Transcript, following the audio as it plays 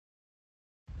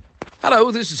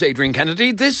Hello, this is Adrian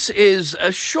Kennedy. This is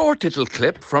a short little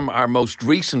clip from our most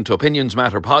recent Opinions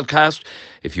Matter podcast.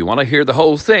 If you want to hear the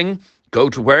whole thing, go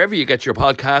to wherever you get your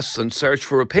podcasts and search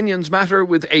for Opinions Matter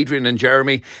with Adrian and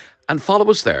Jeremy and follow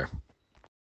us there.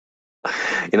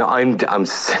 You know, I'm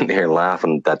sitting here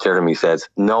laughing that Jeremy says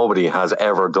nobody has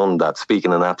ever done that,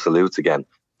 speaking in absolutes again.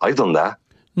 I've done that.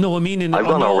 No, I mean... I've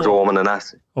gone over to a woman and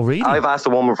asked... Oh, really? I've asked a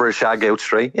woman for a shag out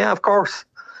straight. Yeah, of course.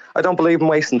 I don't believe in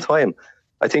wasting time.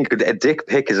 I think a dick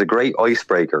pic is a great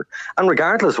icebreaker. And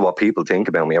regardless of what people think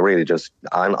about me,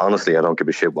 honestly, I don't give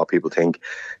a shit what people think.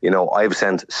 You know, I've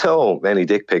sent so many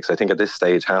dick pics. I think at this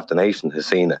stage, half the nation has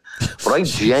seen it. But I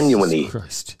genuinely,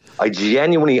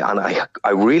 and I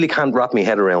really can't wrap my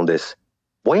head around this.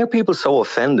 Why are people so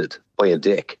offended by a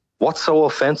dick? What's so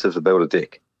offensive about a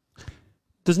dick?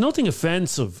 There's nothing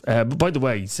offensive. By the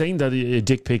way, saying that a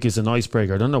dick pic is an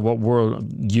icebreaker, I don't know what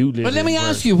world you live in. Well, let me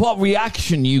ask you what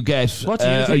reaction you get. What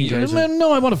do you think?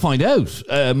 No, I want to find out.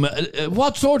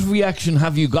 What sort of reaction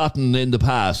have you gotten in the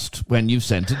past when you've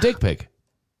sent a dick pic?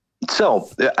 So,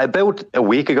 about a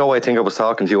week ago, I think I was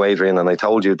talking to you, Adrian, and I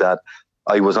told you that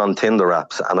I was on Tinder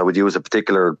apps and I would use a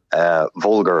particular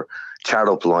vulgar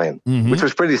chat-up line, which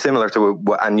was pretty similar to,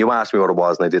 and you asked me what it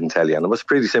was and I didn't tell you, and it was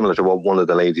pretty similar to what one of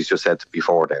the ladies just said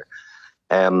before there.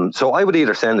 So I would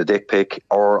either send a dick pic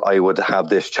or I would have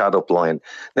this chat-up line.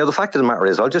 Now, the fact of the matter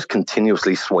is I'll just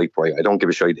continuously swipe right. I don't give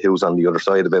a shit who's on the other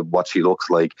side of it, what she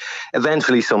looks like.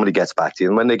 Eventually, somebody gets back to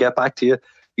you, and when they get back to you,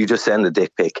 you just send a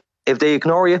dick pic. If they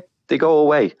ignore you, they go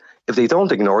away. If they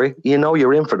don't ignore you, you know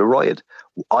you're in for the ride.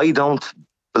 I don't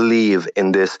believe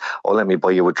in this, oh, let me buy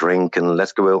you a drink and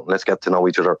let's go out and let's get to know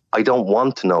each other. I don't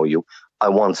want to know you. I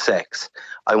want sex.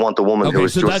 I want a woman who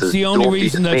is just as dirty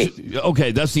as me.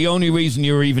 Okay, that's the only reason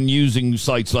you're even using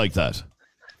sites like that?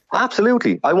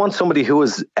 Absolutely. I want somebody who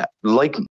is like